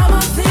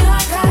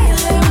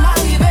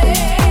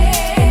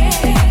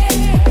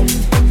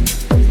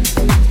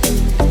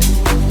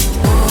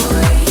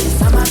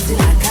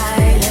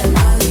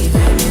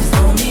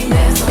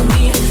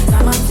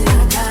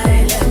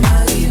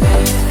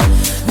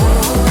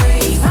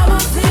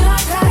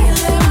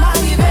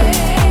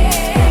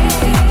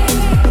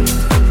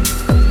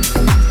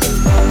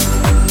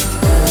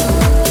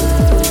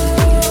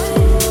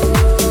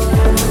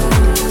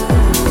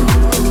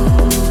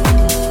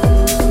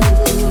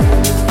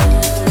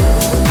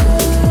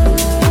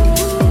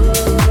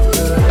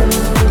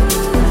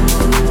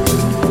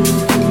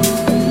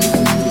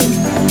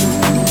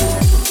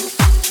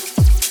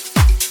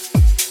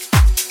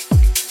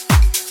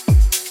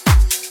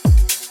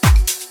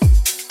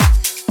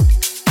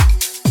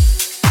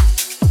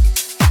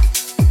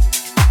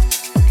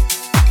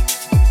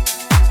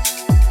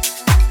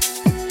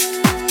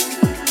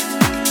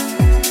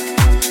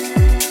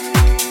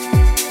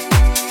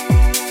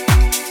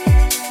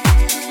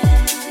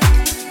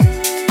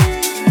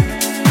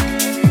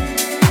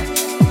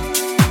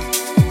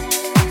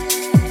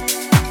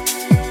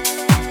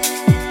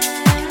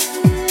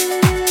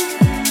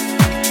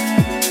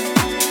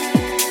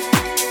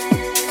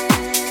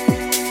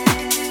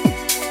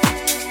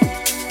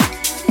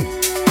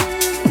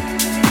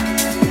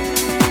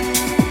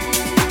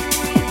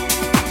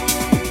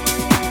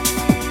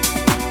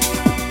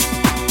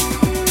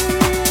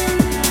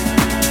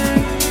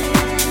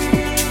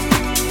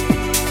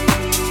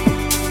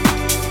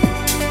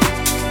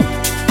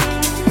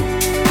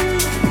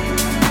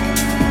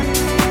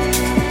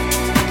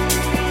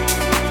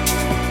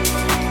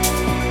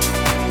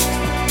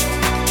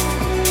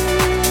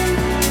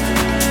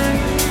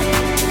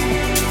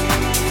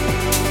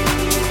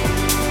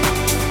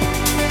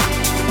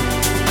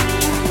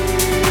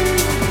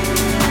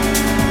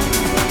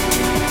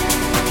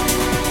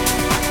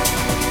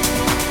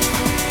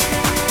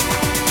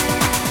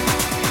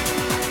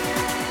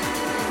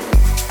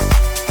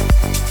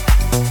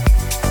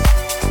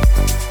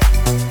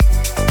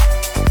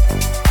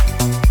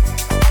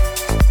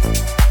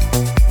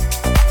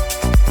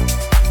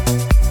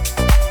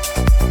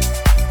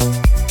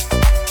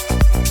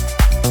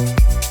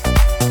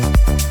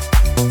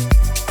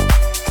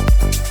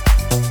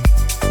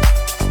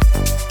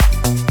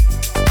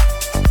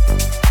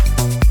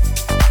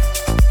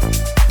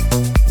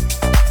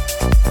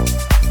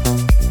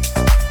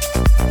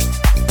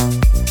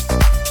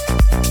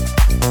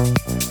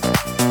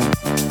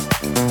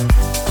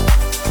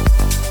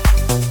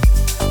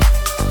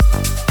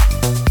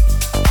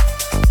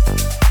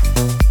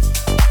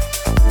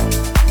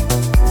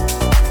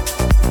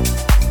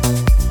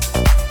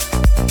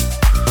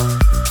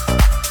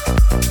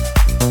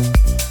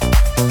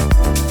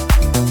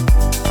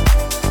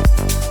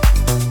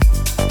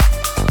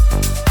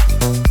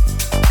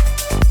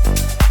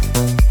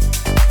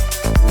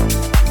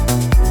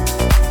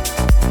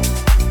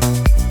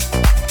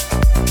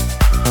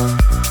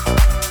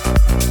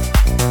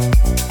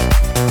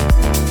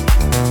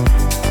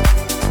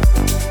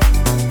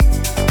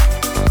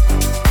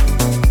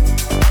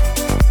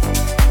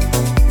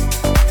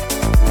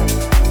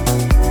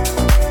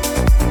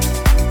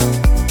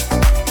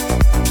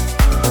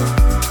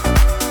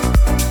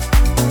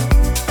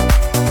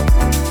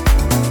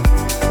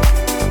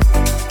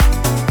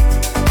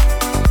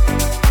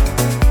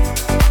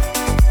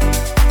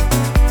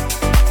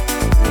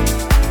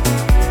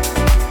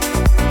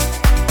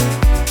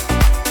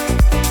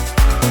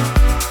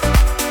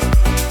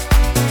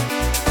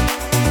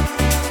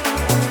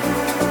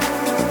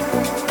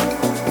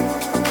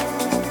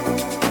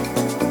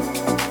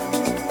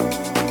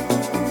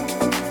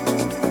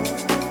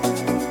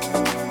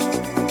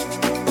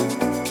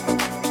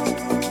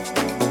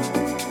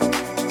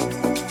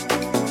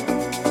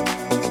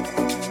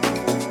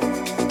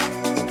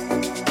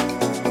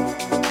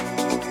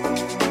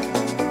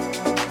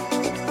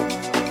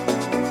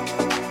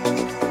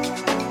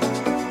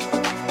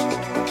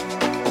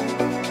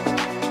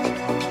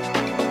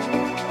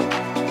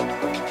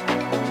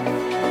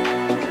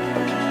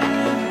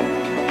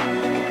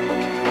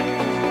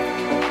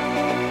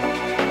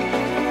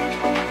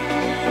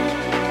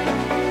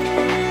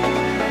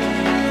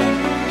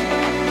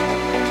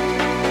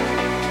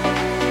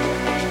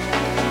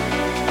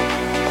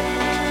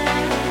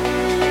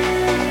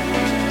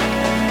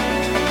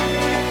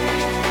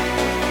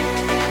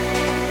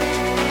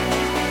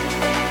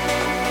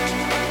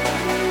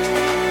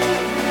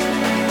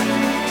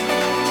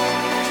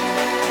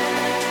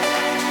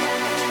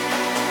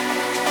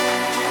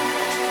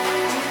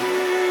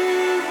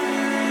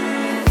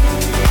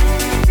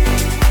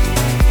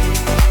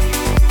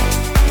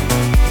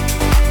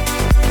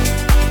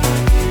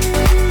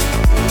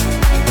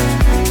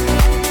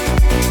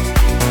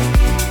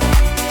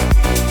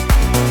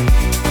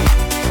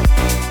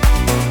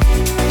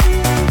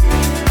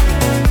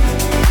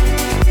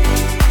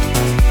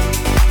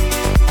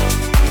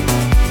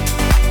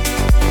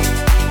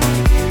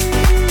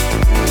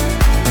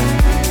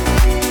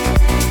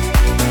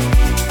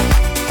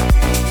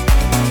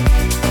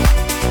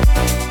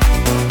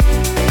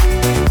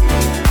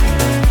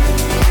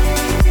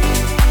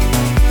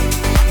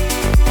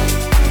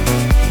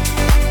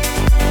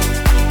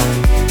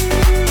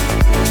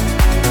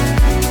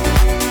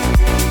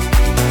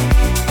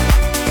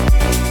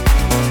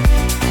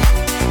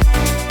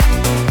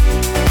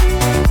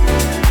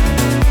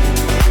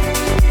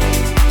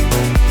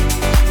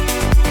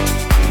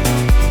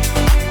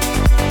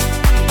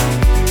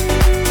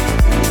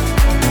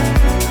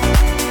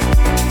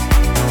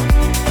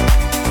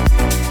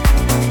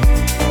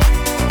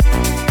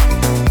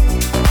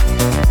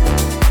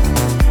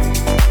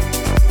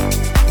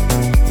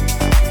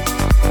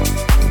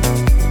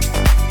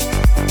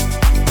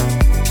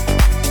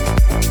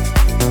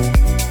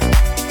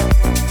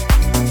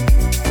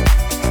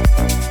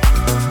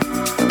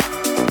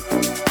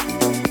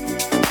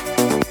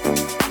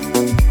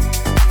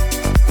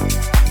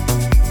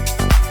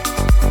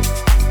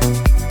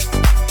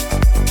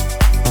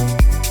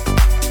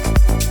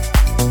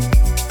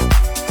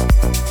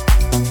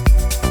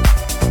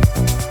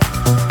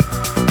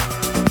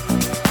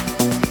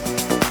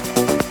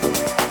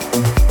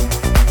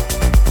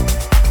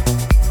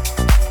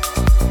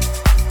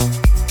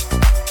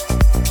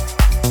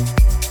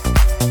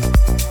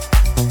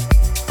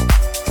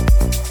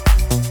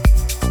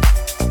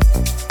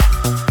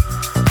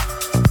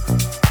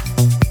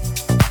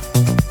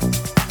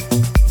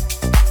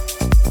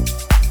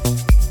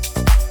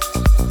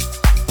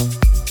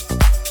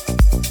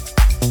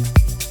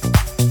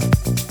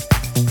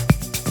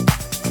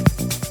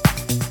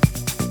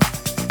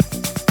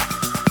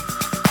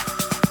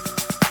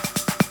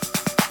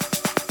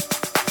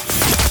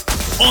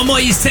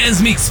mai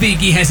Sense Mix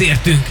végéhez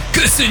értünk.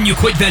 Köszönjük,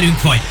 hogy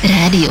velünk vagy.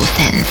 Radio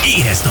Sense.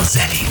 Érezd a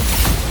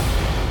zenét.